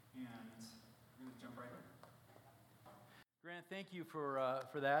Grant, thank you for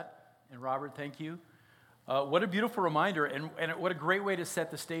that. And Robert, thank you. What a beautiful reminder, and what a great way to set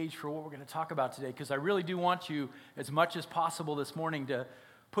the stage for what we're going to talk about today, because I really do want you, as much as possible this morning, to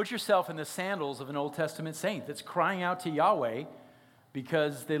put yourself in the sandals of an Old Testament saint that's crying out to Yahweh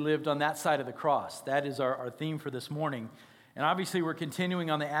because they lived on that side of the cross. That is our theme for this morning. And obviously, we're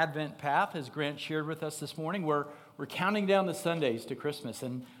continuing on the Advent path, as Grant shared with us this morning. We're counting down the Sundays to Christmas.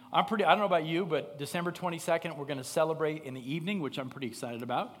 And I don't know about you, but December 22nd, we're going to celebrate in the evening, which I'm pretty excited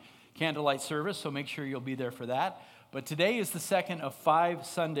about. Candlelight service, so make sure you'll be there for that. But today is the second of 5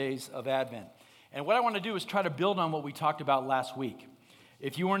 Sundays of Advent. And what I want to do is try to build on what we talked about last week.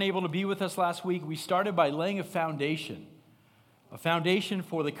 If you weren't able to be with us last week, we started by laying a foundation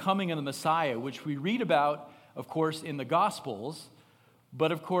for the coming of the Messiah, which we read about, of course, in the Gospels.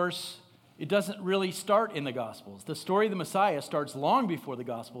 But, of course, it doesn't really start in the Gospels. The story of the Messiah starts long before the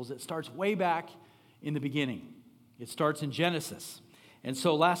Gospels. It starts way back in the beginning. It starts in Genesis. And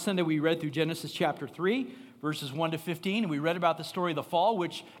so last Sunday we read through Genesis chapter 3, verses 1 to 15. And we read about the story of the fall,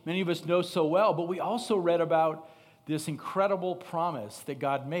 which many of us know so well. But we also read about this incredible promise that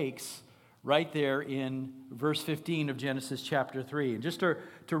God makes right there in verse 15 of Genesis chapter 3. And just to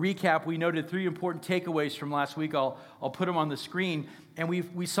recap, we noted 3 important takeaways from last week. I'll put them on the screen. And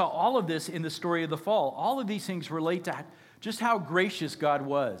we saw all of this in the story of the fall. All of these things relate to just how gracious God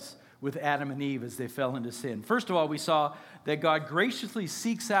was with Adam and Eve as they fell into sin. First of all, we saw that God graciously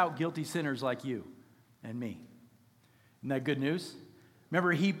seeks out guilty sinners like you and me. Isn't that good news?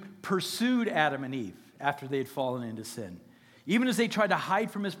 Remember, he pursued Adam and Eve after they had fallen into sin. Even as they tried to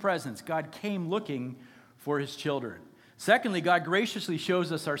hide from his presence, God came looking for his children. Secondly, God graciously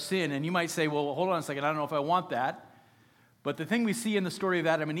shows us our sin. And you might say, well, hold on a second, I don't know if I want that. But the thing we see in the story of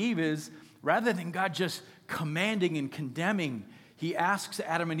Adam and Eve is, rather than God just commanding and condemning, he asks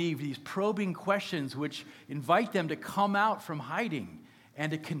Adam and Eve these probing questions which invite them to come out from hiding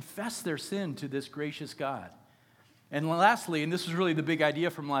and to confess their sin to this gracious God. And lastly, and this was really the big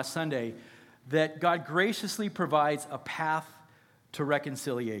idea from last Sunday, that God graciously provides a path to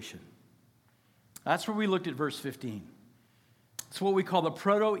reconciliation. That's where we looked at verse 15. It's what we call the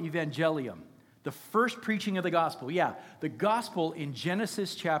proto-evangelium, the first preaching of the gospel. Yeah, the gospel in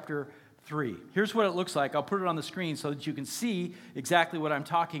Genesis chapter 3. Here's what it looks like. I'll put it on the screen so that you can see exactly what I'm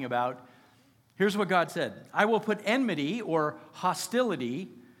talking about. Here's what God said. I will put enmity or hostility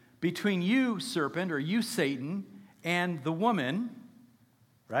between you, serpent, or you, Satan, and the woman,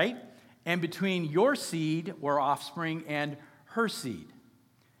 right? And between your seed or offspring and her seed.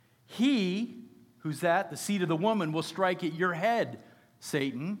 He, who's that? The seed of the woman will strike at your head,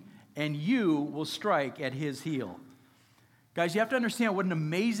 Satan, and you will strike at his heel. Guys, you have to understand what an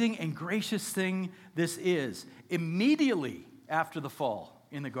amazing and gracious thing this is. Immediately after the fall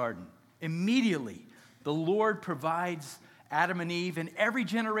in the garden, immediately, the Lord provides Adam and Eve and every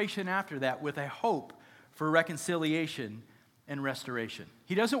generation after that with a hope for reconciliation and restoration.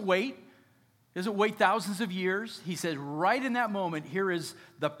 He doesn't wait. He doesn't wait thousands of years. He says right in that moment, here is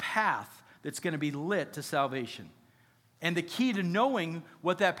the path that's going to be lit to salvation. And the key to knowing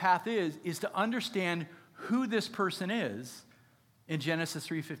what that path is to understand who this person is in Genesis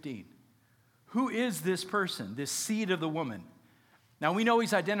 3:15. Who is this person, this seed of the woman? Now, we know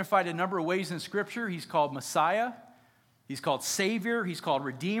he's identified a number of ways in Scripture. He's called Messiah. He's called Savior. He's called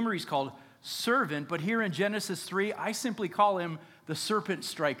Redeemer. He's called Servant. But here in Genesis 3, I simply call him the serpent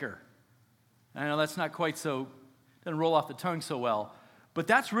striker. I know that's not quite so, doesn't roll off the tongue so well. But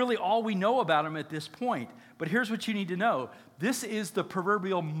that's really all we know about him at this point. But here's what you need to know. This is the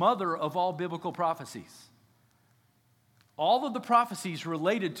proverbial mother of all biblical prophecies. All of the prophecies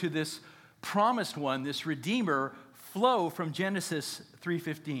related to this promised one, this Redeemer, flow from Genesis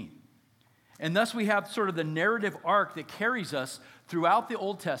 3:15. And thus we have sort of the narrative arc that carries us throughout the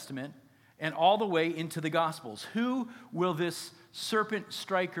Old Testament and all the way into the Gospels. Who will this serpent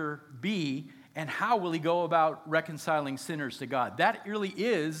striker be, and how will he go about reconciling sinners to God? That really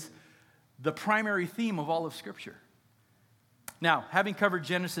is the primary theme of all of Scripture. Now, having covered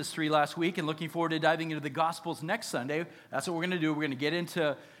Genesis 3 last week and looking forward to diving into the Gospels next Sunday, that's what we're going to do. We're going to get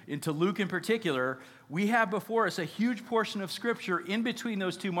into Luke in particular. We have before us a huge portion of Scripture in between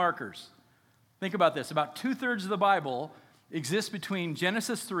those two markers. Think about this. About 2/3 of the Bible exists between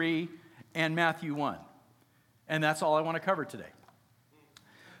Genesis 3 and Matthew 1. And that's all I want to cover today.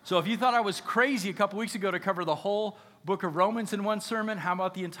 So if you thought I was crazy a couple weeks ago to cover the whole book of Romans in one sermon, how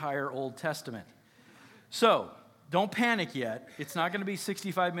about the entire Old Testament? So, don't panic yet. It's not going to be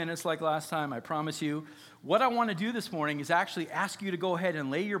 65 minutes like last time, I promise you. What I want to do this morning is actually ask you to go ahead and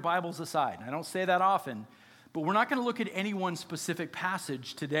lay your Bibles aside. I don't say that often, But we're not going to look at any one specific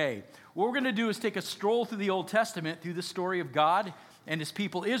passage today. What we're going to do is take a stroll through the Old Testament, through the story of God and his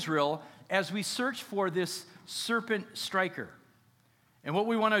people Israel, as we search for this serpent striker. And what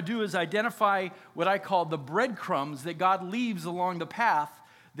we want to do is identify what I call the breadcrumbs that God leaves along the path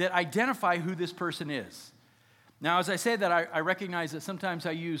that identify who this person is. Now, as I say that, I recognize that sometimes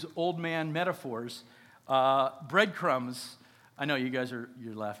I use old man metaphors. Breadcrumbs, I know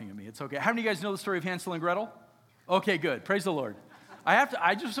you're laughing at me. It's okay. How many of you guys know the story of Hansel and Gretel? Okay, good. Praise the Lord.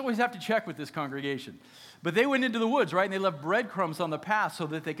 I just always have to check with this congregation. But they went into the woods, right? And they left breadcrumbs on the path so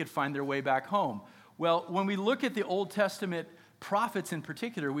that they could find their way back home. Well, when we look at the Old Testament prophets in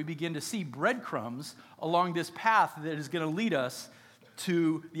particular, we begin to see breadcrumbs along this path that is going to lead us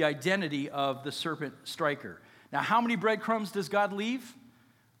to the identity of the serpent striker. Now, how many breadcrumbs does God leave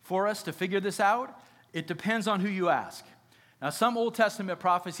for us to figure this out? It depends on who you ask. Now, some Old Testament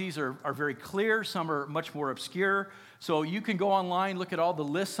prophecies are very clear. Some are much more obscure. So you can go online, look at all the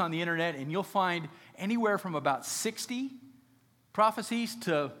lists on the internet, and you'll find anywhere from about 60 prophecies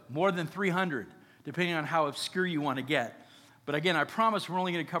to more than 300, depending on how obscure you want to get. But again, I promise we're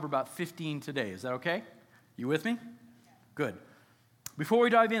only going to cover about 15 today. Is that okay? You with me? Good. Before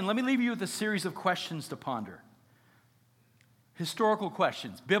we dive in, let me leave you with a series of questions to ponder. Historical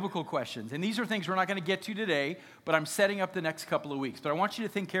questions, biblical questions. And these are things we're not going to get to today, but I'm setting up the next couple of weeks. But I want you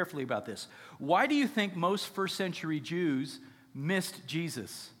to think carefully about this. Why do you think most first century Jews missed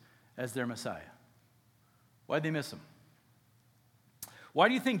Jesus as their Messiah? Why did they miss him? Why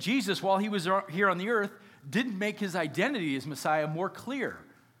do you think Jesus, while he was here on the earth, didn't make his identity as Messiah more clear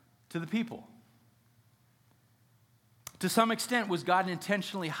to the people? To some extent, was God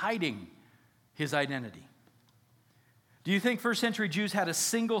intentionally hiding his identity? Do you think first century Jews had a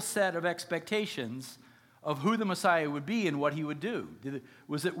single set of expectations of who the Messiah would be and what he would do?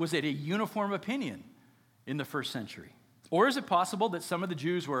 Was it a uniform opinion in the first century? Or is it possible that some of the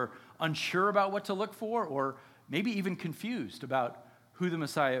Jews were unsure about what to look for, or maybe even confused about who the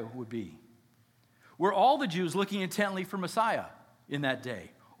Messiah would be? Were all the Jews looking intently for Messiah in that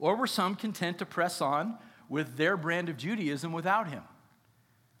day? Or were some content to press on with their brand of Judaism without him?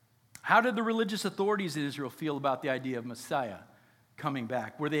 How did the religious authorities in Israel feel about the idea of Messiah coming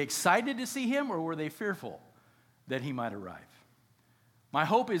back? Were they excited to see him, or were they fearful that he might arrive? My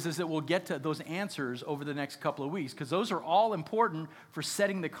hope is that we'll get to those answers over the next couple of weeks, because those are all important for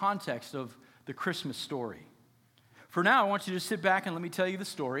setting the context of the Christmas story. For now, I want you to sit back and let me tell you the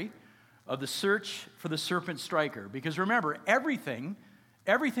story of the search for the serpent striker. Because remember, everything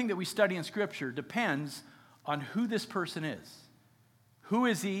that we study in Scripture depends on who this person is. Who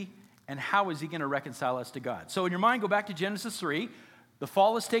is he, and how is he going to reconcile us to God? So in your mind, go back to Genesis 3. The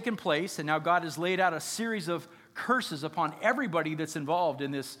fall has taken place, and now God has laid out a series of curses upon everybody that's involved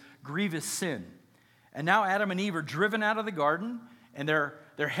in this grievous sin. And now Adam and Eve are driven out of the garden, and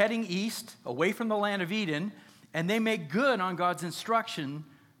they're heading east, away from the land of Eden, and they make good on God's instruction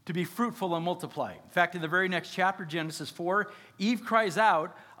to be fruitful and multiply. In fact, in the very next chapter, Genesis 4, Eve cries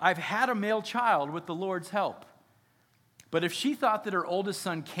out, "I've had a male child with the Lord's help." But if she thought that her oldest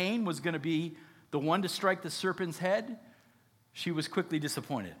son Cain was going to be the one to strike the serpent's head, she was quickly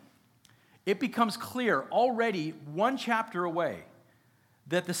disappointed. It becomes clear already one chapter away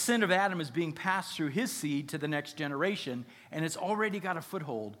that the sin of Adam is being passed through his seed to the next generation, and it's already got a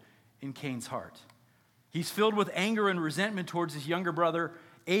foothold in Cain's heart. He's filled with anger and resentment towards his younger brother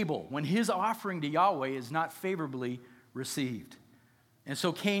Abel when his offering to Yahweh is not favorably received. And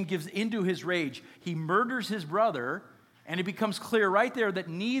so Cain gives into his rage. He murders his brother, and it becomes clear right there that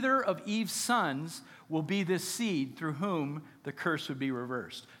neither of Eve's sons will be this seed through whom the curse would be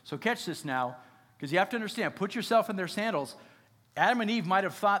reversed. So catch this now, because you have to understand, put yourself in their sandals. Adam and Eve might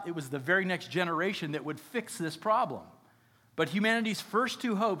have thought it was the very next generation that would fix this problem. But humanity's first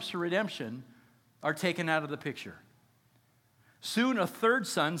two hopes for redemption are taken out of the picture. Soon a third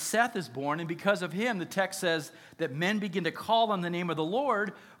son, Seth, is born, and because of him, the text says that men begin to call on the name of the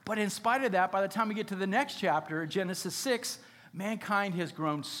Lord. But in spite of that, by the time we get to the next chapter, Genesis 6, mankind has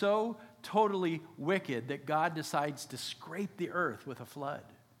grown so totally wicked that God decides to scrape the earth with a flood.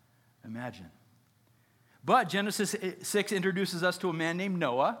 Imagine. But Genesis 6 introduces us to a man named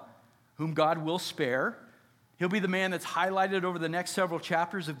Noah, whom God will spare. He'll be the man that's highlighted over the next several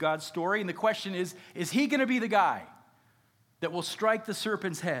chapters of God's story. And the question is he going to be the guy that will strike the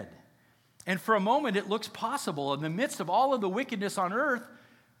serpent's head? And for a moment, it looks possible. In the midst of all of the wickedness on earth,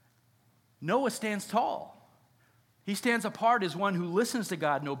 Noah stands tall. He stands apart as one who listens to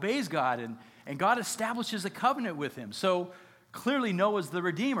God and obeys God, and God establishes a covenant with him. So clearly Noah's the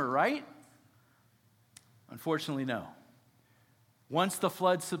Redeemer, right? Unfortunately, no. Once the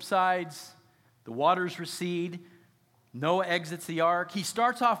flood subsides, The waters recede. Noah exits the ark. He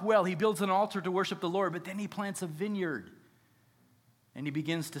starts off well. He builds an altar to worship the Lord, but then he plants a vineyard. And he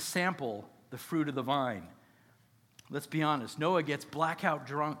begins to sample the fruit of the vine. Let's be honest. Noah gets blackout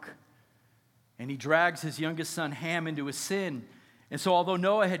drunk. And he drags his youngest son Ham into his sin. And so although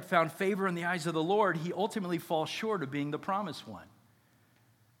Noah had found favor in the eyes of the Lord, he ultimately falls short of being the promised one.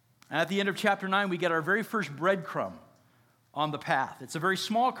 And at the end of chapter 9, we get our very first breadcrumb on the path. It's a very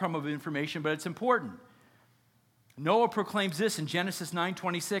small crumb of information, but it's important. Noah proclaims this in Genesis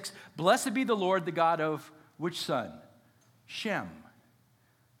 9:26, "Blessed be the Lord, the God of" which son? Shem.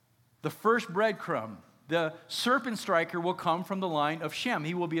 The first breadcrumb, the serpent striker, will come from the line of Shem.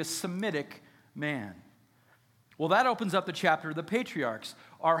 He will be a Semitic man. Well, that opens up the chapter of the patriarchs.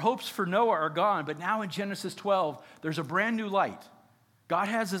 Our hopes for Noah are gone, but now in Genesis 12, there's a brand new light. God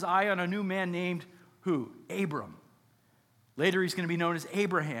has his eye on a new man named who? Abram. Later, he's going to be known as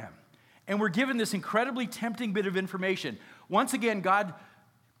Abraham. And we're given this incredibly tempting bit of information. Once again, God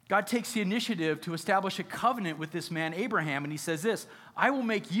takes the initiative to establish a covenant with this man, Abraham, and he says this, "I will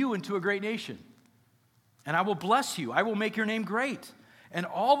make you into a great nation, and I will bless you. I will make your name great, and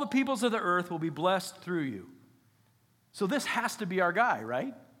all the peoples of the earth will be blessed through you." So this has to be our guy,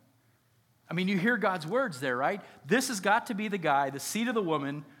 right? I mean, you hear God's words there, right? This has got to be the guy, the seed of the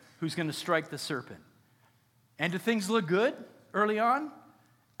woman, who's going to strike the serpent. And do things look good early on?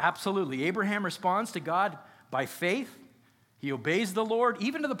 Absolutely. Abraham responds to God by faith. He obeys the Lord,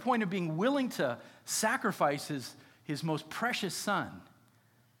 even to the point of being willing to sacrifice his most precious son.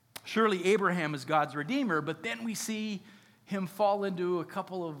 Surely Abraham is God's redeemer, but then we see him fall into a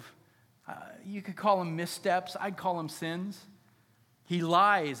couple of, you could call them missteps, I'd call them sins. He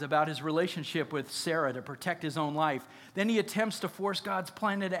lies about his relationship with Sarah to protect his own life. Then he attempts to force God's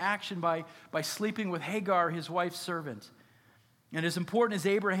plan into action by sleeping with Hagar, his wife's servant. And as important as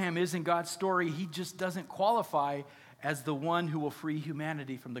Abraham is in God's story, he just doesn't qualify as the one who will free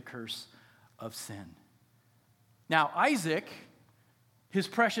humanity from the curse of sin. Now, Isaac, his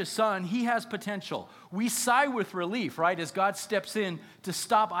precious son, he has potential. We sigh with relief, right, as God steps in to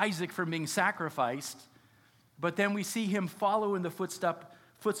stop Isaac from being sacrificed. But then we see him follow in the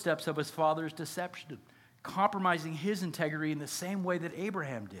footsteps of his father's deception, compromising his integrity in the same way that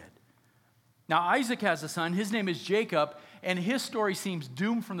Abraham did. Now, Isaac has a son. His name is Jacob, and his story seems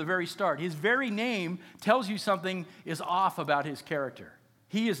doomed from the very start. His very name tells you something is off about his character.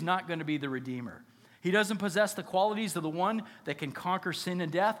 He is not going to be the Redeemer. He doesn't possess the qualities of the one that can conquer sin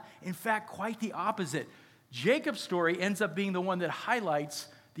and death. In fact, quite the opposite. Jacob's story ends up being the one that highlights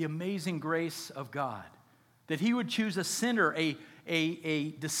the amazing grace of God. That he would choose a sinner,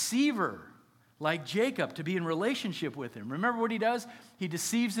 a deceiver like Jacob to be in relationship with him. Remember what he does? He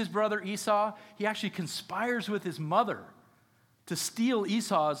deceives his brother Esau. He actually conspires with his mother to steal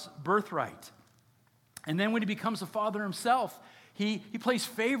Esau's birthright. And then when he becomes a father himself, he plays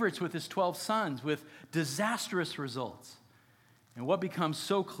favorites with his 12 sons with disastrous results. And what becomes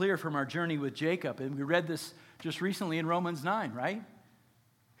so clear from our journey with Jacob, and we read this just recently in Romans 9, right?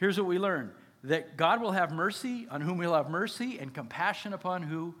 Here's what we learn. That God will have mercy on whom he'll have mercy and compassion upon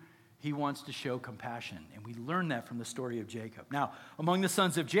who he wants to show compassion. And we learn that from the story of Jacob. Now, among the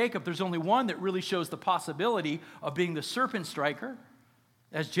sons of Jacob, there's only one that really shows the possibility of being the serpent striker.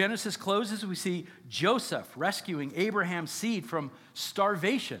 As Genesis closes, we see Joseph rescuing Abraham's seed from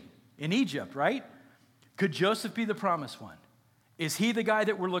starvation in Egypt, right? Could Joseph be the promised one? Is he the guy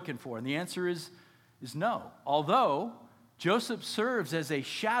that we're looking for? And the answer is no. Although Joseph serves as a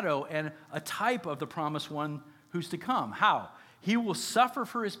shadow and a type of the promised one who's to come. How? He will suffer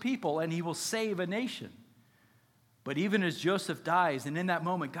for his people and he will save a nation. But even as Joseph dies, and in that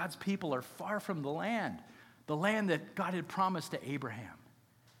moment, God's people are far from the land that God had promised to Abraham.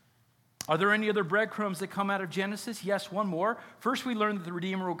 Are there any other breadcrumbs that come out of Genesis? Yes, one more. First, we learn that the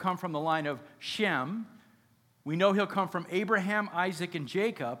Redeemer will come from the line of Shem. We know he'll come from Abraham, Isaac, and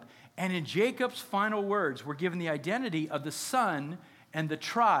Jacob. And in Jacob's final words, we're given the identity of the son and the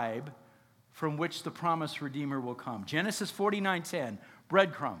tribe from which the promised Redeemer will come. Genesis 49:10,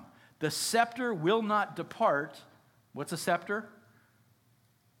 breadcrumb. The scepter will not depart. What's a scepter?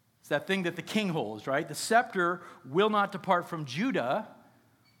 It's that thing that the king holds, right? The scepter will not depart from Judah,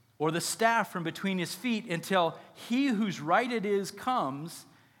 or the staff from between his feet, until he whose right it is comes,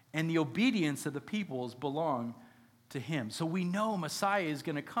 and the obedience of the peoples belong to him. So we know Messiah is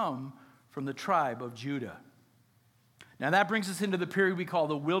going to come from the tribe of Judah. Now that brings us into the period we call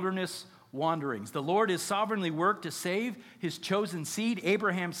the wilderness wanderings. The Lord has sovereignly worked to save his chosen seed,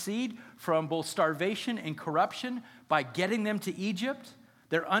 Abraham's seed, from both starvation and corruption by getting them to Egypt.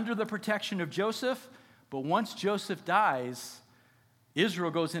 They're under the protection of Joseph, but once Joseph dies,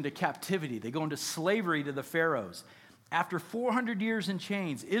 Israel goes into captivity. They go into slavery to the pharaohs. After 400 years in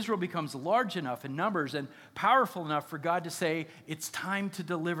chains, Israel becomes large enough in numbers and powerful enough for God to say, it's time to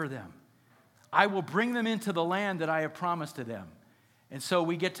deliver them. I will bring them into the land that I have promised to them. And so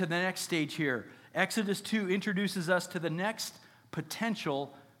we get to the next stage here. Exodus 2 introduces us to the next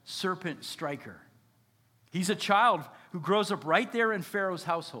potential serpent striker. He's a child who grows up right there in Pharaoh's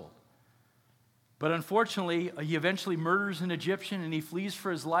household. But unfortunately, he eventually murders an Egyptian and he flees for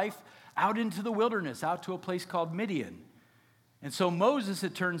his life out into the wilderness, out to a place called Midian. And so Moses,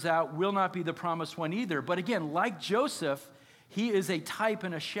 it turns out, will not be the promised one either. But again, like Joseph, he is a type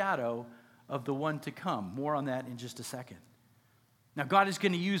and a shadow of the one to come. More on that in just a second. Now, God is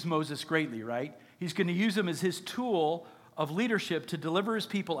going to use Moses greatly, right? He's going to use him as his tool of leadership to deliver his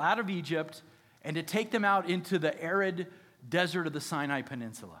people out of Egypt and to take them out into the arid desert of the Sinai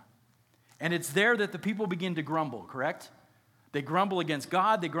Peninsula. And it's there that the people begin to grumble, correct? They grumble against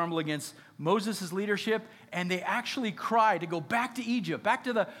God, they grumble against Moses' leadership, and they actually cry to go back to Egypt, back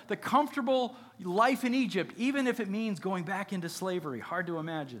to the comfortable life in Egypt, even if it means going back into slavery. Hard to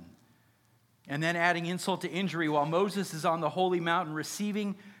imagine. And then adding insult to injury, while Moses is on the holy mountain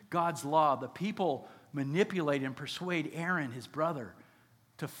receiving God's law, the people manipulate and persuade Aaron, his brother,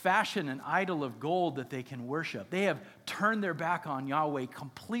 to fashion an idol of gold that they can worship. They have turned their back on Yahweh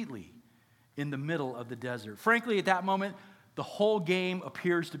completely in the middle of the desert. Frankly, at that moment, the whole game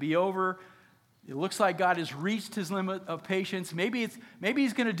appears to be over. It looks like God has reached his limit of patience. Maybe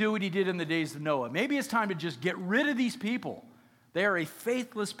he's going to do what he did in the days of Noah. Maybe it's time to just get rid of these people. They are a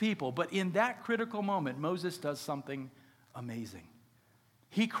faithless people. But in that critical moment, Moses does something amazing.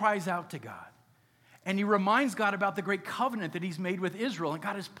 He cries out to God. And he reminds God about the great covenant that he's made with Israel. And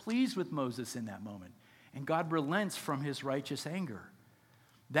God is pleased with Moses in that moment. And God relents from his righteous anger.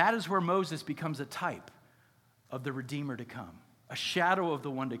 That is where Moses becomes a type of the Redeemer to come, a shadow of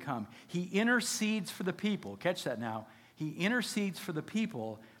the one to come. He intercedes for the people. Catch that now. He intercedes for the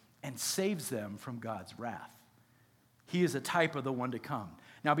people and saves them from God's wrath. He is a type of the one to come.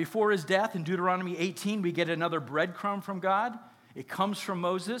 Now, before his death in Deuteronomy 18, we get another breadcrumb from God. It comes from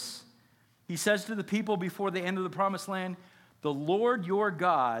Moses. He says to the people before the end of the promised land, the Lord your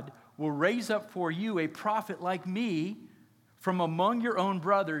God will raise up for you a prophet like me from among your own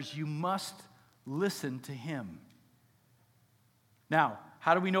brothers. You must listen to him. Now,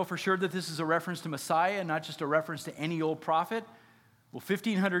 how do we know for sure that this is a reference to Messiah and not just a reference to any old prophet? Well,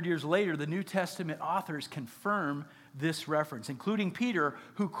 1,500 years later, the New Testament authors confirm this reference, including Peter,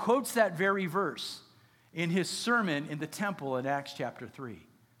 who quotes that very verse in his sermon in the temple in Acts chapter 3.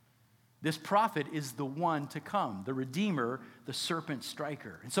 This prophet is the one to come, the Redeemer, the serpent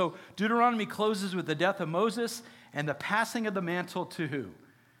striker. And so Deuteronomy closes with the death of Moses and the passing of the mantle to who?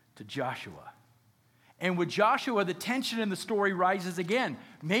 To Joshua. And with Joshua, the tension in the story rises again.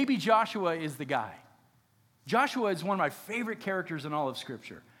 Maybe Joshua is the guy. Joshua is one of my favorite characters in all of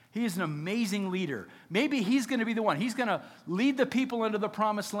Scripture. He is an amazing leader. Maybe he's going to be the one. He's going to lead the people into the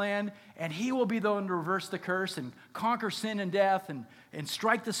promised land, and he will be the one to reverse the curse and conquer sin and death and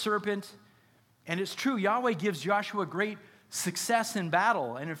strike the serpent. And it's true, Yahweh gives Joshua great success in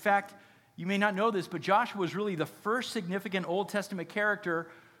battle. And in fact, you may not know this, but Joshua is really the first significant Old Testament character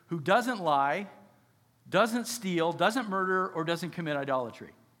who doesn't lie, doesn't steal, doesn't murder, or doesn't commit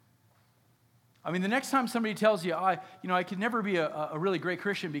idolatry. I mean, the next time somebody tells you, I could never be a really great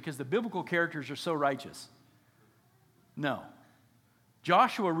Christian because the biblical characters are so righteous. No.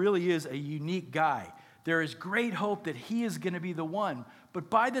 Joshua really is a unique guy. There is great hope that he is going to be the one.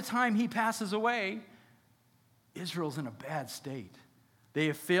 But by the time he passes away, Israel's in a bad state. They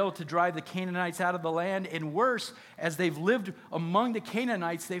have failed to drive the Canaanites out of the land. And worse, as they've lived among the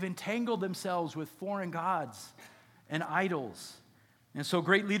Canaanites, they've entangled themselves with foreign gods and idols. And so,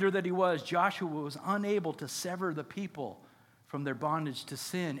 great leader that he was, Joshua was unable to sever the people from their bondage to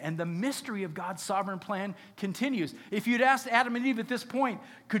sin. And the mystery of God's sovereign plan continues. If you'd asked Adam and Eve at this point,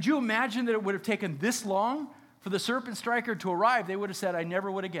 could you imagine that it would have taken this long for the serpent striker to arrive? They would have said, I never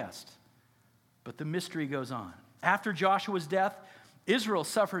would have guessed. But the mystery goes on. After Joshua's death, Israel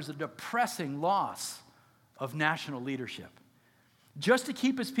suffers a depressing loss of national leadership. Just to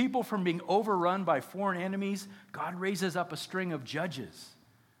keep his people from being overrun by foreign enemies, God raises up a string of judges,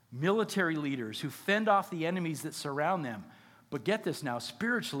 military leaders who fend off the enemies that surround them. But get this now,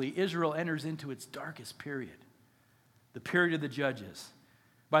 spiritually, Israel enters into its darkest period, the period of the judges.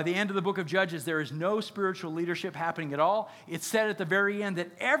 By the end of the book of Judges, there is no spiritual leadership happening at all. It's said at the very end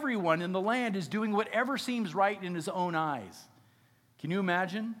that everyone in the land is doing whatever seems right in his own eyes. Can you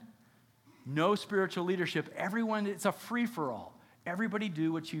imagine? No spiritual leadership. Everyone, it's a free-for-all. Everybody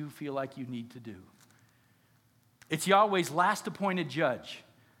do what you feel like you need to do. It's Yahweh's last appointed judge,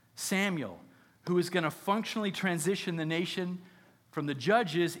 Samuel, who is going to functionally transition the nation from the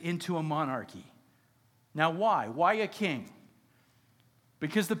judges into a monarchy. Now, why? Why a king?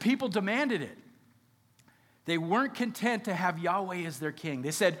 Because the people demanded it. They weren't content to have Yahweh as their king.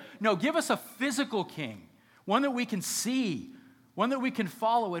 They said, no, give us a physical king, one that we can see, one that we can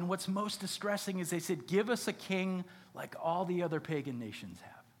follow. And what's most distressing is they said, give us a king like all the other pagan nations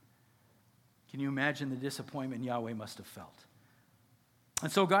have. Can you imagine the disappointment Yahweh must have felt?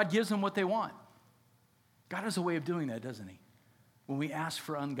 And so God gives them what they want. God has a way of doing that, doesn't he? When we ask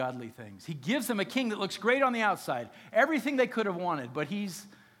for ungodly things. He gives them a king that looks great on the outside, everything they could have wanted, but he's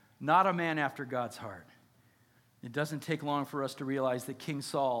not a man after God's heart. It doesn't take long for us to realize that King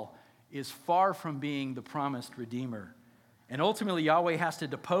Saul is far from being the promised Redeemer. And ultimately, Yahweh has to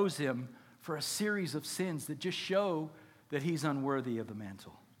depose him for a series of sins that just show that he's unworthy of the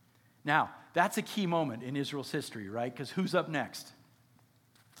mantle. Now, that's a key moment in Israel's history, right? Because who's up next?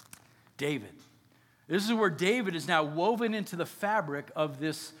 David. This is where David is now woven into the fabric of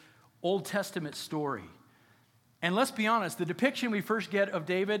this Old Testament story. And let's be honest, the depiction we first get of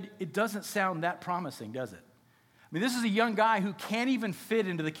David, it doesn't sound that promising, does it? I mean, this is a young guy who can't even fit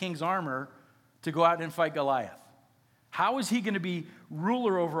into the king's armor to go out and fight Goliath. How is he going to be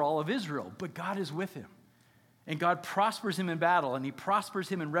ruler over all of Israel? But God is with him. And God prospers him in battle, and he prospers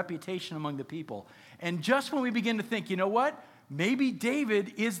him in reputation among the people. And just when we begin to think, you know what? Maybe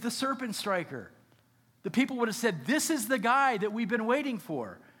David is the serpent striker. The people would have said, this is the guy that we've been waiting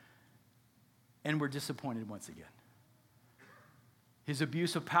for. And we're disappointed once again. His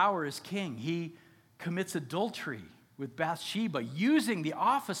abuse of power as king. He commits adultery with Bathsheba, using the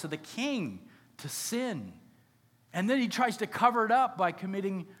office of the king to sin. And then he tries to cover it up by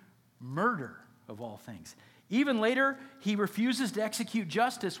committing murder, of all things. Even later, he refuses to execute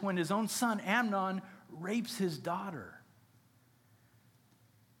justice when his own son Amnon rapes his daughter.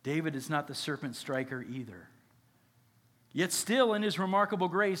 David is not the serpent striker either. Yet still, in his remarkable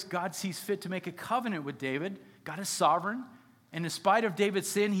grace, God sees fit to make a covenant with David. God is sovereign. And in spite of David's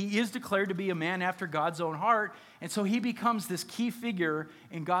sin, he is declared to be a man after God's own heart. And so he becomes this key figure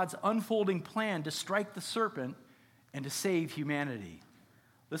in God's unfolding plan to strike the serpent and to save humanity.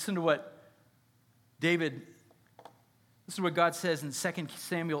 Listen to what God says in 2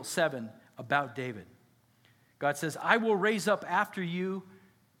 Samuel 7 about David. God says, I will raise up after you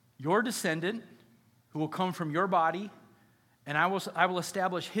your descendant who will come from your body, and I will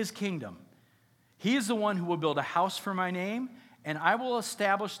establish his kingdom. He is the one who will build a house for my name, and I will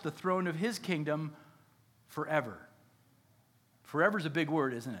establish the throne of his kingdom forever. Forever is a big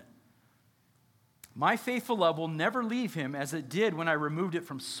word, isn't it? My faithful love will never leave him as it did when I removed it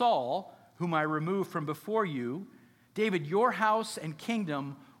from Saul, whom I removed from before you. David, your house and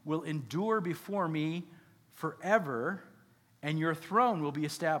kingdom will endure before me forever, and your throne will be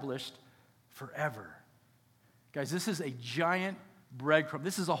established forever. Guys, this is a giant breadcrumb.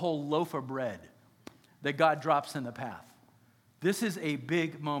 This is a whole loaf of bread that God drops in the path. This is a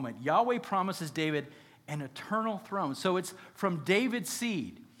big moment. Yahweh promises David an eternal throne. So it's from David's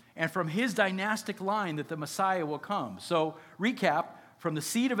seed and from his dynastic line that the Messiah will come. So recap, from the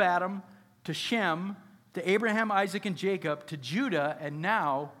seed of Adam to Shem, to Abraham, Isaac, and Jacob, to Judah, and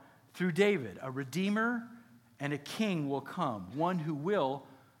now through David, a redeemer and a king will come, one who will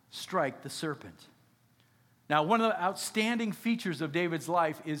strike the serpent. Now, one of the outstanding features of David's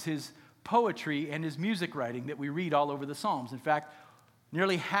life is his poetry and his music writing that we read all over the Psalms. In fact,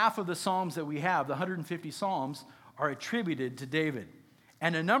 nearly half of the Psalms that we have, the 150 Psalms, are attributed to David.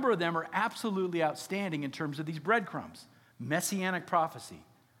 And a number of them are absolutely outstanding in terms of these breadcrumbs, messianic prophecy.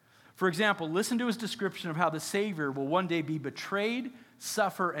 For example, listen to his description of how the Savior will one day be betrayed,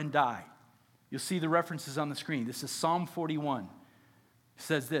 suffer, and die. You'll see the references on the screen. This is Psalm 41. It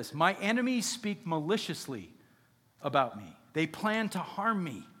says this, my enemies speak maliciously about me. They plan to harm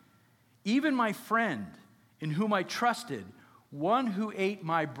me. Even my friend, in whom I trusted, one who ate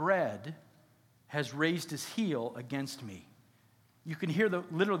my bread, has raised his heel against me. You can hear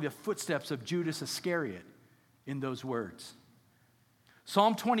literally the footsteps of Judas Iscariot in those words.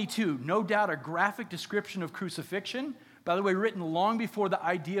 Psalm 22, no doubt a graphic description of crucifixion. By the way, written long before the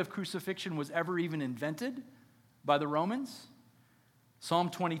idea of crucifixion was ever even invented by the Romans. Psalm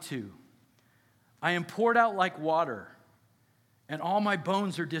 22, I am poured out like water, and all my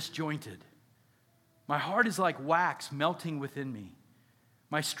bones are disjointed. My heart is like wax melting within me.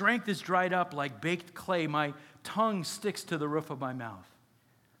 My strength is dried up like baked clay. My tongue sticks to the roof of my mouth.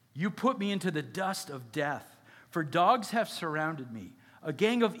 You put me into the dust of death, for dogs have surrounded me. A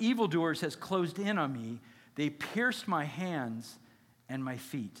gang of evildoers has closed in on me. They pierced my hands and my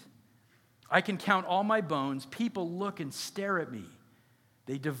feet. I can count all my bones. People look and stare at me.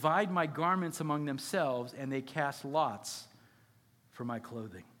 They divide my garments among themselves, and they cast lots for my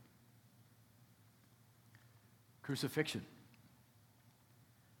clothing. Crucifixion.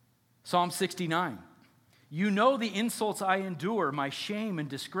 Psalm 69. You know the insults I endure, my shame and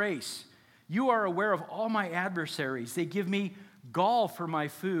disgrace. You are aware of all my adversaries. They give me gall for my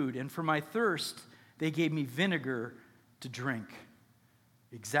food, and for my thirst, they gave me vinegar to drink.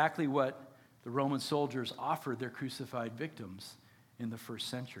 Exactly what the Roman soldiers offered their crucified victims in the first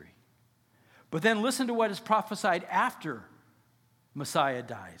century. But then listen to what is prophesied after Messiah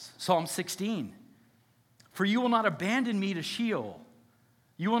dies. Psalm 16. For you will not abandon me to Sheol.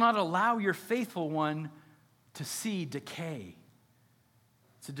 You will not allow your faithful one to see decay.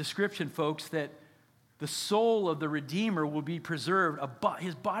 It's a description, folks, that the soul of the Redeemer will be preserved.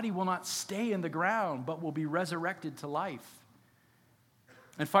 His body will not stay in the ground, but will be resurrected to life.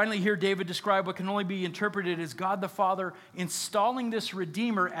 And finally, here David described what can only be interpreted as God the Father installing this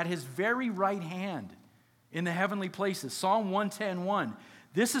Redeemer at his very right hand in the heavenly places. Psalm 110:1.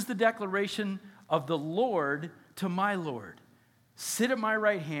 This is the declaration of the Lord to my Lord. Sit at my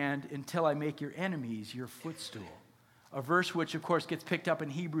right hand until I make your enemies your footstool. A verse which, of course, gets picked up in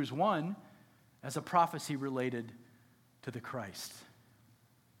Hebrews 1 as a prophecy related to the Christ.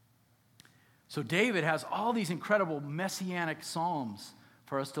 So David has all these incredible messianic psalms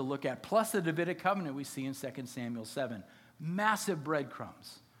for us to look at, plus the Davidic covenant we see in 2 Samuel 7. Massive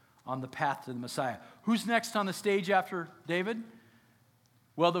breadcrumbs on the path to the Messiah. Who's next on the stage after David?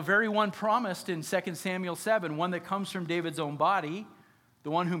 Well, the very one promised in 2 Samuel 7, one that comes from David's own body, the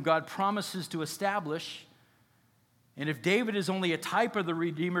one whom God promises to establish. And if David is only a type of the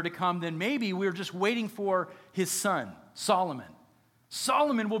Redeemer to come, then maybe we're just waiting for his son, Solomon.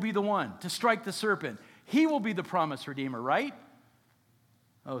 Solomon will be the one to strike the serpent. He will be the promised Redeemer, right?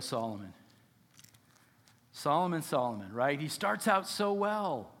 Oh, Solomon. Solomon, right? He starts out so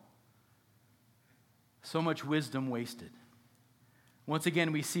well. So much wisdom wasted. Once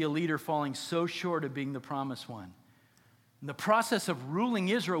again, we see a leader falling so short of being the promised one. In the process of ruling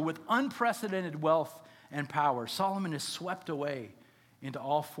Israel with unprecedented wealth and power, Solomon is swept away into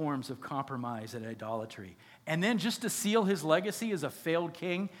all forms of compromise and idolatry. And then just to seal his legacy as a failed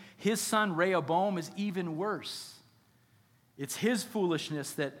king, his son Rehoboam is even worse. It's his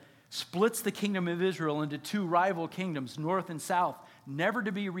foolishness that splits the kingdom of Israel into two rival kingdoms, north and south, never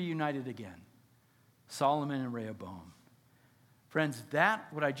to be reunited again. Solomon and Rehoboam. Friends,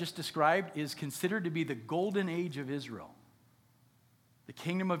 what I just described is considered to be the golden age of Israel. The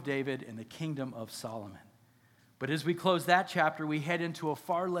kingdom of David and the kingdom of Solomon. But as we close that chapter, we head into a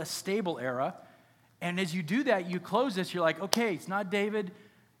far less stable era. And as you do that, you close this, you're like, okay, it's not David,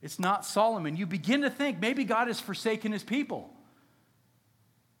 it's not Solomon. You begin to think maybe God has forsaken his people.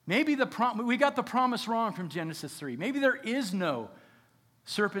 Maybe we got the promise wrong from Genesis 3. Maybe there is no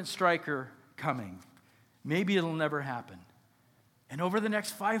serpent striker coming. Maybe it'll never happen. And over the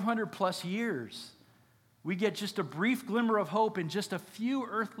next 500 plus years, we get just a brief glimmer of hope in just a few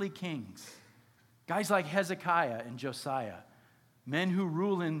earthly kings. Guys like Hezekiah and Josiah, men who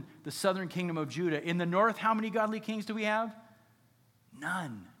rule in the southern kingdom of Judah. In the north, how many godly kings do we have?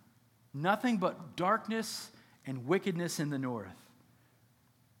 None. Nothing but darkness and wickedness in the north.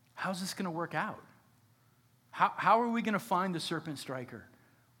 How's this going to work out? How are we going to find the serpent striker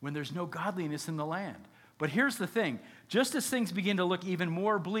when there's no godliness in the land? But here's the thing. Just as things begin to look even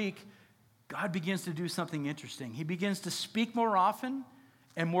more bleak, God begins to do something interesting. He begins to speak more often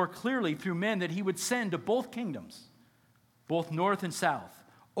and more clearly through men that he would send to both kingdoms, both north and south.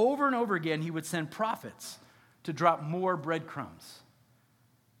 Over and over again, he would send prophets to drop more breadcrumbs.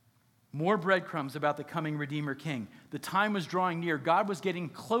 More breadcrumbs about the coming Redeemer King. The time was drawing near. God was getting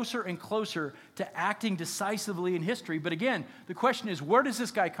closer and closer to acting decisively in history. But again, the question is, where does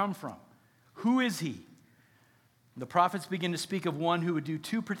this guy come from? Who is he? The prophets begin to speak of one who would do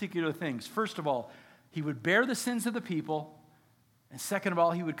two particular things. First of all, he would bear the sins of the people. And second of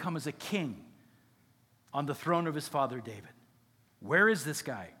all, he would come as a king on the throne of his father David. Where is this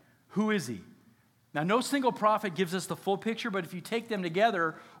guy? Who is he? Now, no single prophet gives us the full picture, but if you take them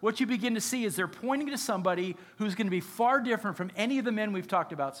together, what you begin to see is they're pointing to somebody who's going to be far different from any of the men we've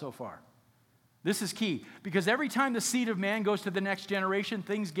talked about so far. This is key, because every time the seed of man goes to the next generation,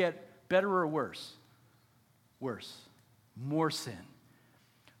 things get better or worse. Worse. More sin.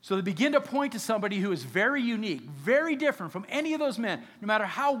 So they begin to point to somebody who is very unique, very different from any of those men, no matter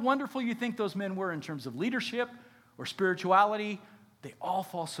how wonderful you think those men were in terms of leadership or spirituality. They all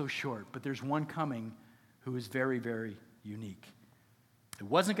fall so short, but there's one coming who is very, very unique. It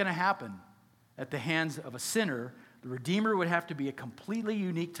wasn't going to happen at the hands of a sinner The Redeemer would have to be a completely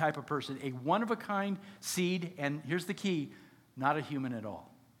unique type of person, a one-of-a-kind seed, and here's the key, not a human at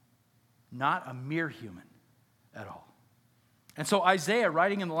all. Not a mere human at all. And so Isaiah,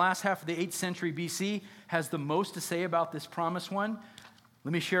 writing in the last half of the 8th century BC, has the most to say about this promised one.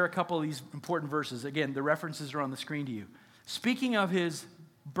 Let me share a couple of these important verses. Again, the references are on the screen to you. Speaking of his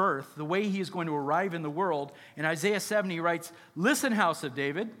birth, the way he is going to arrive in the world, in Isaiah 7, he writes, "Listen, house of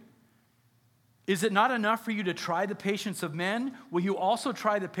David, is it not enough for you to try the patience of men? Will you also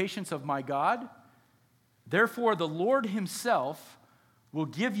try the patience of my God? Therefore, the Lord himself will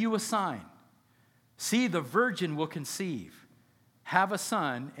give you a sign. See, the virgin will conceive, have a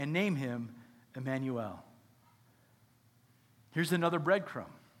son, and name him Emmanuel." Here's another breadcrumb,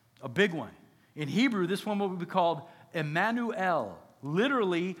 a big one. In Hebrew, this one will be called Emmanuel.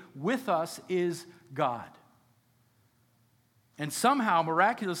 Literally, with us is God. And somehow,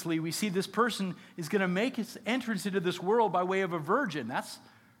 miraculously, we see this person is going to make his entrance into this world by way of a virgin. That's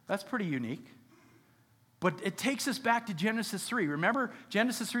pretty unique. But it takes us back to Genesis 3. Remember,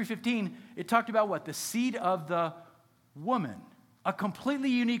 Genesis 3:15, it talked about what? The seed of the woman. A completely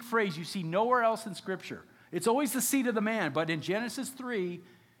unique phrase you see nowhere else in Scripture. It's always the seed of the man, but in Genesis 3,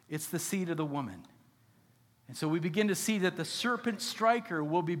 it's the seed of the woman. And so we begin to see that the serpent striker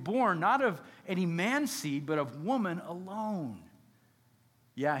will be born not of any man's seed, but of woman alone.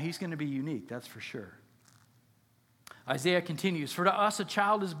 Yeah, he's going to be unique, that's for sure. Isaiah continues, "For to us a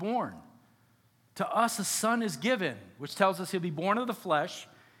child is born, to us a son is given," which tells us he'll be born of the flesh,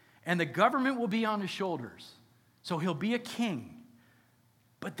 "and the government will be on his shoulders." So he'll be a king.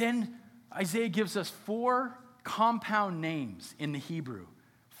 But then Isaiah gives us 4 compound names in the Hebrew.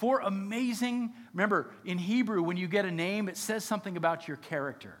 4 amazing, remember, in Hebrew, when you get a name, it says something about your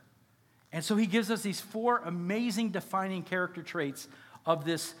character. And so he gives us these 4 amazing defining character traits of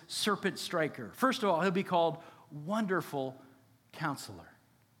this serpent striker. First of all, he'll be called Wonderful Counselor.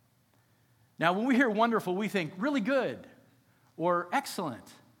 Now, when we hear wonderful, we think really good or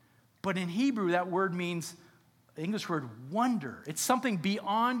excellent. But in Hebrew, that word means, the English word, wonder. It's something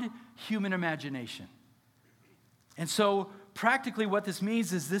beyond human imagination. And so, practically what this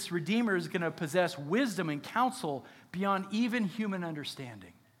means is this Redeemer is going to possess wisdom and counsel beyond even human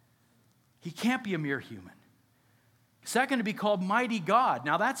understanding. He can't be a mere human. Second, to be called Mighty God.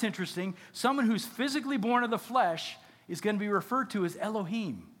 Now that's interesting. Someone who's physically born of the flesh is going to be referred to as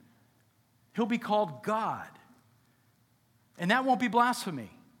Elohim. He'll be called God. And that won't be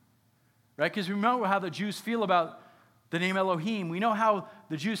blasphemy. Right? Because remember how the Jews feel about the name Elohim. We know how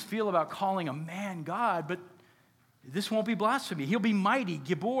the Jews feel about calling a man God, but this won't be blasphemy. He'll be mighty,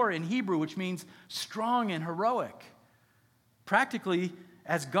 Gibor in Hebrew, which means strong and heroic. Practically,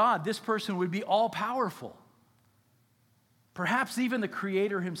 as God, this person would be all-powerful. Perhaps even the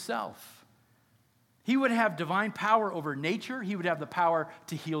Creator himself. He would have divine power over nature. He would have the power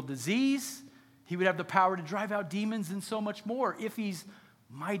to heal disease. He would have the power to drive out demons and so much more if he's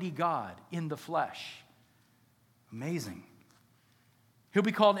mighty God in the flesh. Amazing. He'll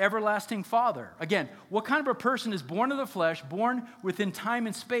be called Everlasting Father. Again, what kind of a person is born of the flesh, born within time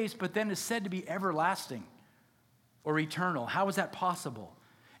and space, but then is said to be everlasting or eternal? How is that possible?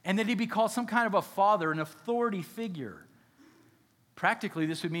 And that he'd be called some kind of a father, an authority figure. Practically,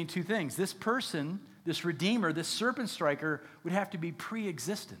 this would mean 2 things. This person, this Redeemer, this serpent striker, would have to be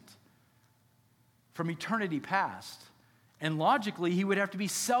pre-existent from eternity past. And logically, he would have to be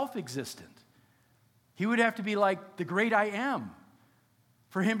self-existent. He would have to be like the great I am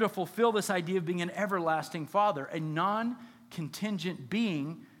for him to fulfill this idea of being an everlasting father, a non-contingent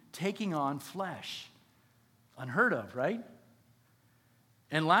being taking on flesh. Unheard of, right?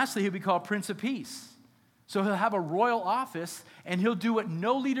 And lastly, he'll be called Prince of Peace. So he'll have a royal office, and he'll do what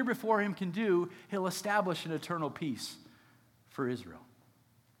no leader before him can do. He'll establish an eternal peace for Israel.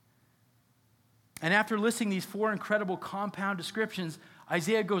 And after listing these 4 incredible compound descriptions,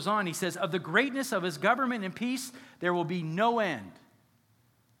 Isaiah goes on. He says, of the greatness of his government and peace, there will be no end.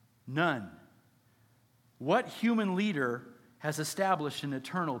 None. What human leader has established an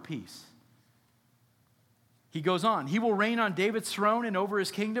eternal peace? He goes on. He will reign on David's throne and over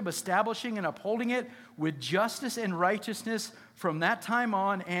his kingdom, establishing and upholding it with justice and righteousness from that time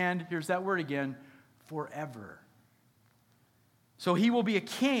on, and here's that word again, forever. So he will be a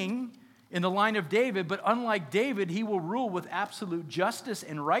king in the line of David, but unlike David, he will rule with absolute justice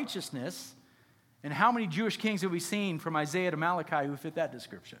and righteousness. And how many Jewish kings have we seen from Isaiah to Malachi who fit that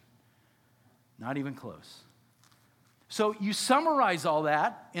description? Not even close. So you summarize all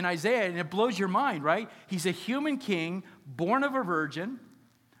that in Isaiah, and it blows your mind, right? He's a human king, born of a virgin,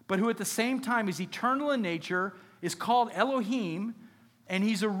 but who at the same time is eternal in nature, is called Elohim, And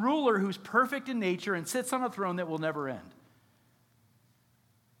he's a ruler who's perfect in nature and sits on a throne that will never end.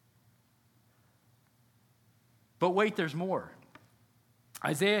 But wait, there's more.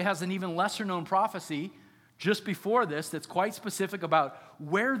 Isaiah has an even lesser known prophecy just before this that's quite specific about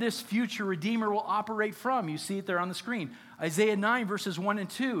where this future Redeemer will operate from. You see it there on the screen. Isaiah 9, verses 1 and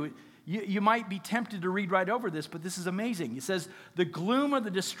 2. You might be tempted to read right over this, but this is amazing. It says, the gloom of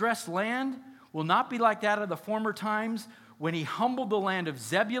the distressed land will not be like that of the former times when he humbled the land of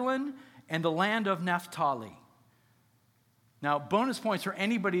Zebulun and the land of Naphtali. Now, bonus points for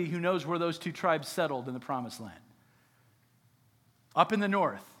anybody who knows where those two tribes settled in the Promised Land. Up in the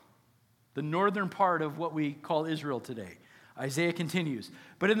north, the northern part of what we call Israel today. Isaiah continues,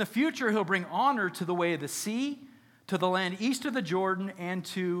 but in the future he'll bring honor to the way of the sea, to the land east of the Jordan, and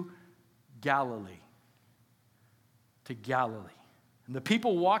to Galilee. To Galilee. And the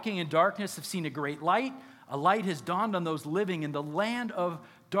people walking in darkness have seen a great light. A light has dawned on those living in the land of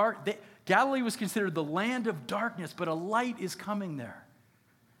dark. Galilee was considered the land of darkness, but a light is coming there.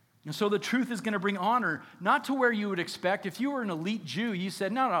 And so the truth is going to bring honor, not to where you would expect. If you were an elite Jew, you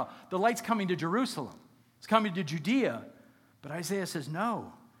said, no, the light's coming to Jerusalem. It's coming to Judea. But Isaiah says,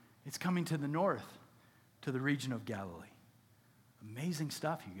 no, it's coming to the north, to the region of Galilee. Amazing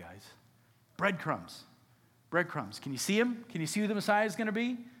stuff, you guys. Breadcrumbs. Breadcrumbs. Can you see him? Can you see who the Messiah is going to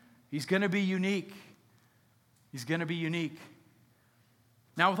be? He's going to be unique. He's going to be unique.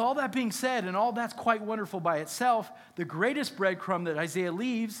 Now, with all that being said, and all that's quite wonderful by itself, the greatest breadcrumb that Isaiah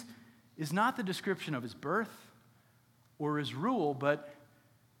leaves is not the description of his birth or his rule, but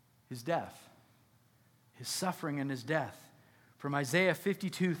his death, his suffering and his death. From Isaiah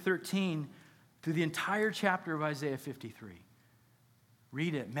 52:13 through the entire chapter of Isaiah 53.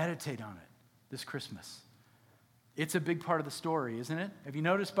 Read it, meditate on it this Christmas. It's a big part of the story, isn't it? Have you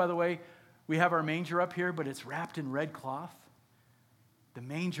noticed, by the way, we have our manger up here, but it's wrapped in red cloth? The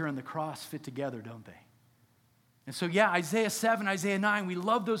manger and the cross fit together, don't they? And so, yeah, Isaiah 7, Isaiah 9, we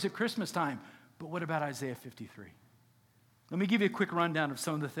love those at Christmas time. But what about Isaiah 53? Let me give you a quick rundown of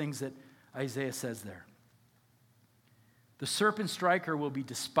some of the things that Isaiah says there. The serpent striker will be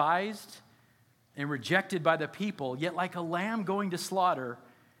despised and rejected by the people, yet like a lamb going to slaughter,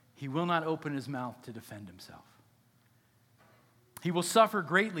 he will not open his mouth to defend himself. He will suffer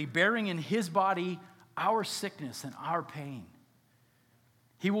greatly, bearing in his body our sickness and our pain.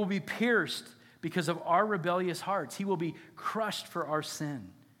 He will be pierced because of our rebellious hearts. He will be crushed for our sin.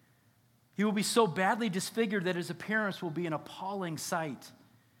 He will be so badly disfigured that his appearance will be an appalling sight.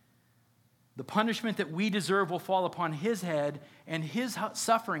 The punishment that we deserve will fall upon his head, and his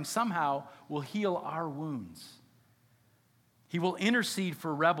suffering somehow will heal our wounds. He will intercede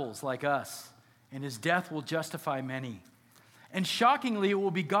for rebels like us, and his death will justify many. And shockingly, it will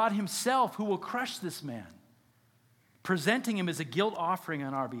be God himself who will crush this man, presenting him as a guilt offering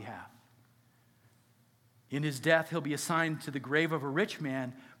on our behalf. In his death, he'll be assigned to the grave of a rich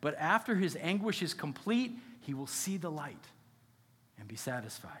man, but after his anguish is complete, he will see the light and be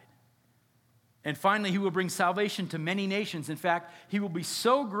satisfied. And finally, he will bring salvation to many nations. In fact, he will be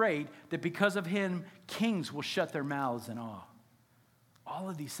so great that because of him, kings will shut their mouths in awe. All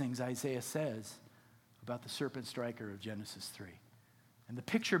of these things Isaiah says about the serpent striker of Genesis 3. And the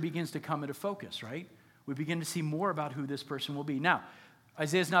picture begins to come into focus, right? We begin to see more about who this person will be. Now,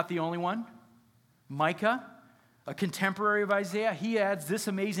 Isaiah's not the only one. Micah, a contemporary of Isaiah, he adds this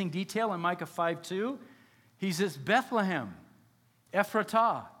amazing detail in Micah 5:2. He says, Bethlehem,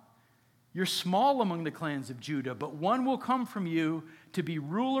 Ephratah, you're small among the clans of Judah, but one will come from you to be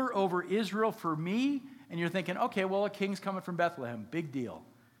ruler over Israel for me. And you're thinking, okay, well, a king's coming from Bethlehem. Big deal.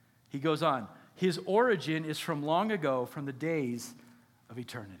 He goes on. His origin is from long ago, from the days of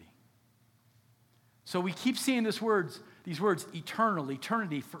eternity. So we keep seeing these words, eternal,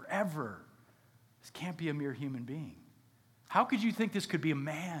 eternity, forever. This can't be a mere human being. How could you think this could be a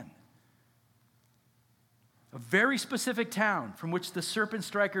man? A very specific town from which the serpent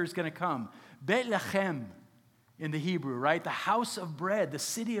striker is going to come. Bethlehem in the Hebrew, right? The house of bread, the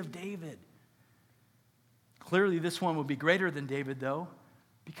city of David. Clearly this one will be greater than David, though,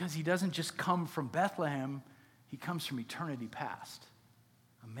 because he doesn't just come from Bethlehem, he comes from eternity past.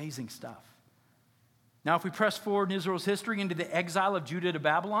 Amazing stuff. Now, if we press forward in Israel's history into the exile of Judah to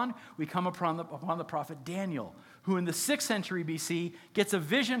Babylon, we come upon the prophet Daniel, who in the 6th century BC gets a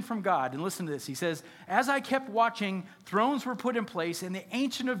vision from God. And listen to this. He says, as I kept watching, thrones were put in place, and the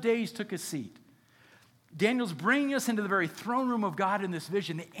Ancient of Days took a seat. Daniel's bringing us into the very throne room of God in this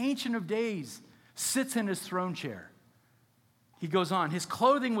vision. The Ancient of Days sits in his throne chair. He goes on, his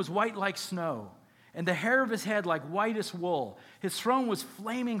clothing was white like snow, and the hair of his head like whitest wool. His throne was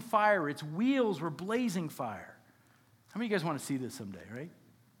flaming fire. Its wheels were blazing fire. How many of you guys want to see this someday, right?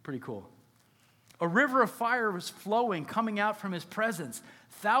 Pretty cool. A river of fire was flowing, coming out from his presence.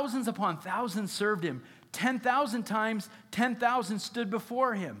 Thousands upon thousands served him. 10,000 times 10,000 stood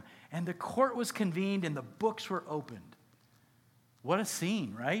before him. And the court was convened and the books were opened. What a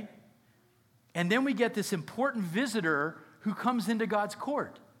scene, right? And then we get this important visitor who comes into God's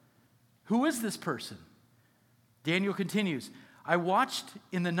court. Who is this person? Daniel continues, I watched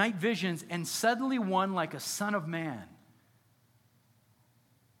in the night visions, and suddenly one like a son of man.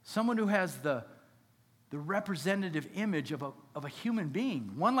 Someone who has the representative image of a human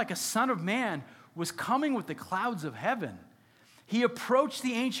being. One like a son of man was coming with the clouds of heaven. He approached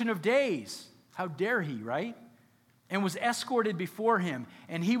the Ancient of Days. How dare he, right? And was escorted before him.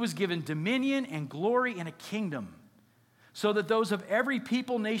 And he was given dominion and glory and a kingdom, so that those of every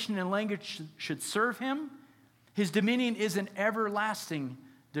people, nation, and language should serve him. His dominion is an everlasting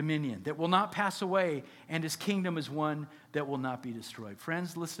dominion that will not pass away, and his kingdom is one that will not be destroyed.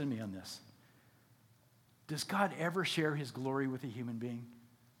 Friends, listen to me on this. Does God ever share his glory with a human being?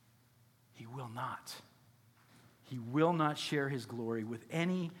 He will not. He will not share his glory with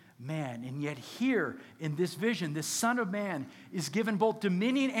any man. And yet here in this vision, this Son of Man is given both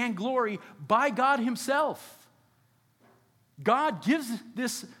dominion and glory by God himself. God gives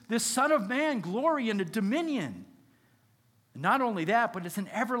this Son of Man glory and a dominion. And not only that, but it's an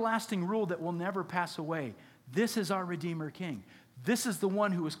everlasting rule that will never pass away. This is our Redeemer King. This is the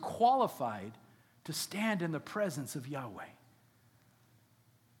one who is qualified to stand in the presence of Yahweh.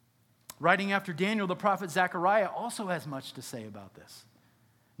 Writing after Daniel, the prophet Zechariah also has much to say about this.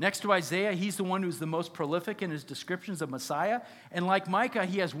 Next to Isaiah, he's the one who's the most prolific in his descriptions of Messiah. And like Micah,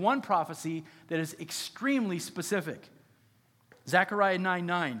 he has one prophecy that is extremely specific. Zechariah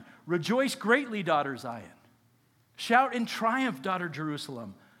 9:9, rejoice greatly, daughter Zion. Shout in triumph, daughter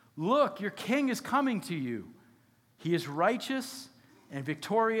Jerusalem. Look, your king is coming to you. He is righteous and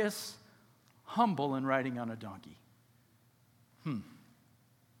victorious, humble and riding on a donkey.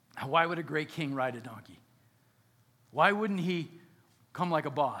 Why would a great king ride a donkey? Why wouldn't he come like a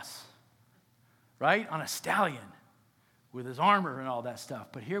boss? Right? On a stallion with his armor and all that stuff.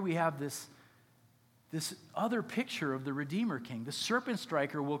 But here we have this other picture of the Redeemer King. The serpent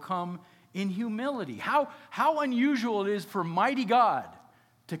striker will come in humility. How unusual it is for mighty God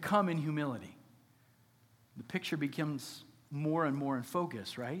to come in humility. The picture becomes more and more in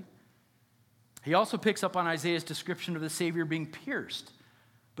focus, right? He also picks up on Isaiah's description of the Savior being pierced.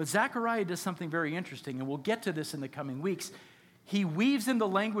 But Zechariah does something very interesting, and we'll get to this in the coming weeks. He weaves in the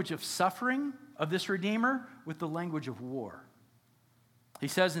language of suffering of this Redeemer with the language of war. He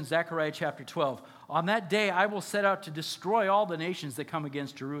says in Zechariah chapter 12, on that day I will set out to destroy all the nations that come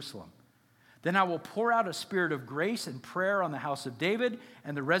against Jerusalem. Then I will pour out a spirit of grace and prayer on the house of David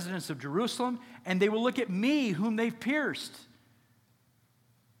and the residents of Jerusalem, and they will look at me whom they've pierced.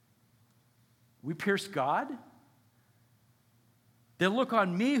 We pierced God? They'll look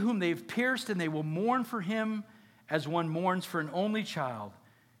on me whom they've pierced, and they will mourn for him as one mourns for an only child,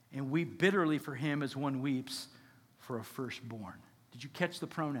 and weep bitterly for him as one weeps for a firstborn. Did you catch the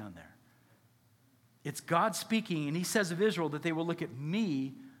pronoun there? It's God speaking, and he says of Israel that they will look at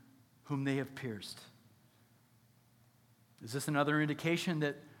me whom they have pierced. Is this another indication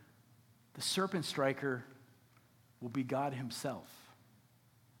that the serpent striker will be God himself?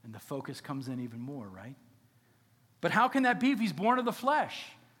 And the focus comes in even more, right? But how can that be if he's born of the flesh?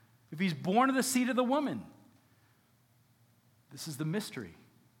 If he's born of the seed of the woman? This is the mystery.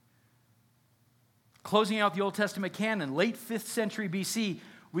 Closing out the Old Testament canon, late 5th century BC,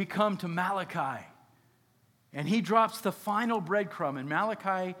 we come to Malachi. And he drops the final breadcrumb in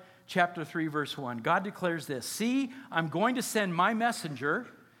Malachi chapter 3, verse 1. God declares this, see, I'm going to send my messenger,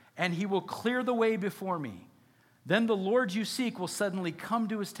 and he will clear the way before me. Then the Lord you seek will suddenly come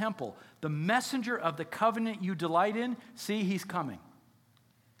to his temple. The messenger of the covenant you delight in, see, he's coming.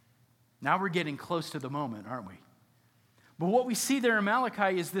 Now we're getting close to the moment, aren't we? But what we see there in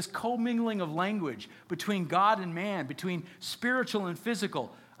Malachi is this commingling of language between God and man, between spiritual and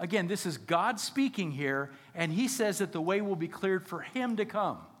physical. Again, this is God speaking here, and he says that the way will be cleared for him to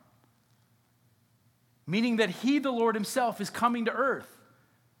come. Meaning that he, the Lord himself, is coming to earth.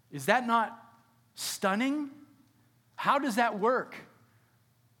 Is that not stunning? How does that work?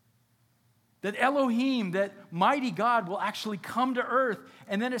 That Elohim, that mighty God, will actually come to earth,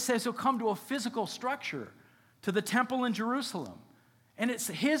 and then it says he'll come to a physical structure, to the temple in Jerusalem. And it's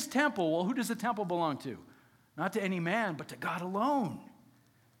his temple. Well, who does the temple belong to? Not to any man, but to God alone.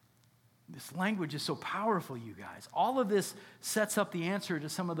 This language is so powerful, you guys. All of this sets up the answer to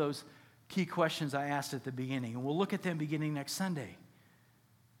some of those key questions I asked at the beginning, and we'll look at them beginning next Sunday.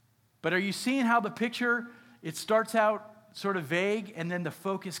 But are you seeing how the picture it starts out sort of vague, and then the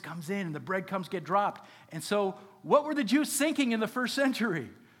focus comes in, and the breadcrumbs get dropped. And so, what were the Jews thinking in the first century?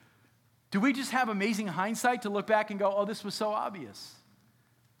 Do we just have amazing hindsight to look back and go, oh, this was so obvious?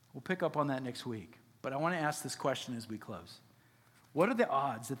 We'll pick up on that next week. But I want to ask this question as we close. What are the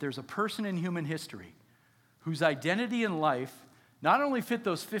odds that there's a person in human history whose identity and life not only fit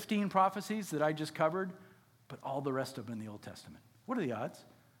those 15 prophecies that I just covered, but all the rest of them in the Old Testament? What are the odds?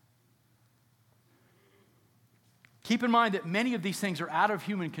 Keep in mind that many of these things are out of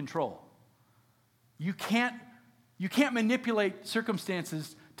human control. You can't manipulate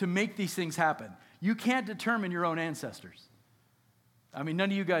circumstances to make these things happen. You can't determine your own ancestors. I mean,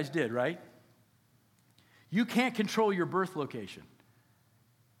 none of you guys did, right? You can't control your birth location.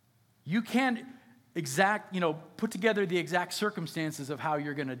 You can't put together the exact circumstances of how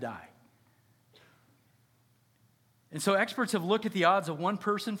you're going to die. And so experts have looked at the odds of one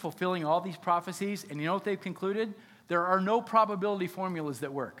person fulfilling all these prophecies, and you know what they've concluded? There are no probability formulas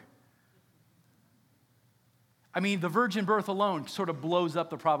that work. I mean, the virgin birth alone sort of blows up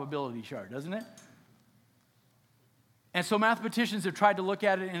the probability chart, doesn't it? And so mathematicians have tried to look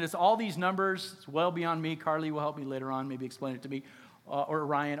at it, and it's all these numbers. It's well beyond me. Carly will help me later on, maybe explain it to me, or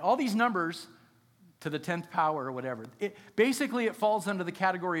Ryan. All these numbers to the 10th power or whatever. Basically, it falls under the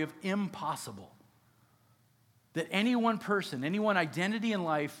category of impossible. That any one person, any one identity in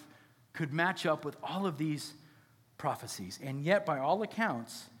life could match up with all of these prophecies. And yet, by all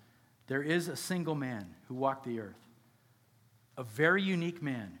accounts, there is a single man who walked the earth. A very unique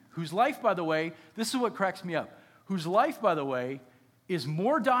man, whose life, by the way, this is what cracks me up, whose life, by the way, is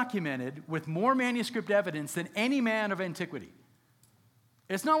more documented with more manuscript evidence than any man of antiquity.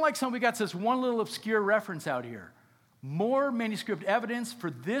 It's not like we got this one little obscure reference out here. More manuscript evidence for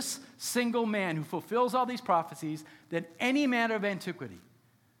this single man who fulfills all these prophecies than any man of antiquity.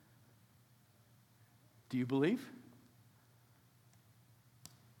 Do you believe?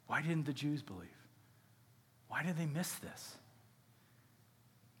 Why didn't the Jews believe? Why did they miss this?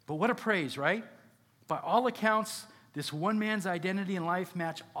 But what a praise, right? By all accounts, this one man's identity and life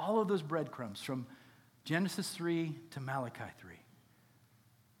match all of those breadcrumbs from Genesis 3 to Malachi 3.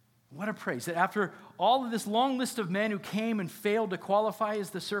 What a praise. That after all of this long list of men who came and failed to qualify as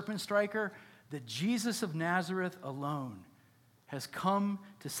the serpent striker, that Jesus of Nazareth alone has come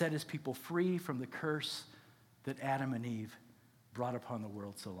to set his people free from the curse that Adam and Eve brought upon the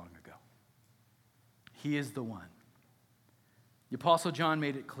world so long ago. He is the one. The Apostle John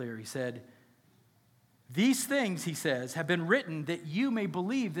made it clear. He said, "These things," he says, "have been written that you may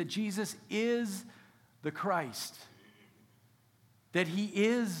believe that Jesus is the Christ, that he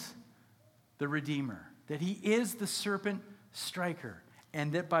is the Redeemer, that he is the serpent striker,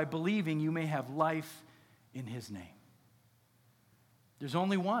 and that by believing you may have life in his name." There's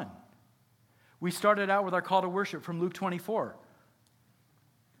only one. We started out with our call to worship from Luke 24.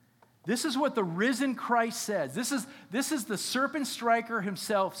 This is what the risen Christ says. This is the serpent striker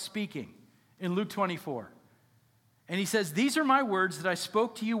himself speaking in Luke 24. And he says, "These are my words that I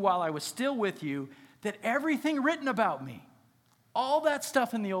spoke to you while I was still with you, that everything written about me," all that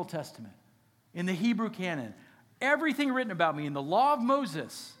stuff in the Old Testament, in the Hebrew canon, everything written about me in the law of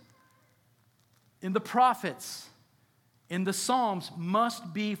Moses, in the prophets, in the Psalms,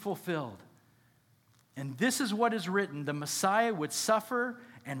 must be fulfilled. And this is what is written: the Messiah would suffer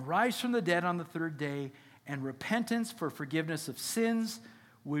and rise from the dead on the third day, and repentance for forgiveness of sins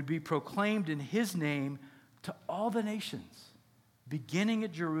would be proclaimed in his name to all the nations, beginning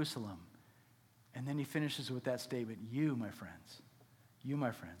at Jerusalem. And then he finishes with that statement: you, my friends,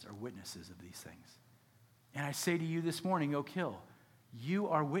 are witnesses of these things. And I say to you this morning, Oak Hill, you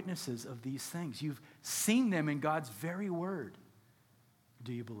are witnesses of these things. You've seen them in God's very word.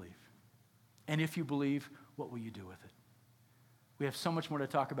 Do you believe? And if you believe, what will you do with it? We have so much more to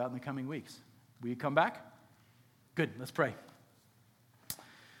talk about in the coming weeks. Will you come back? Good, let's pray.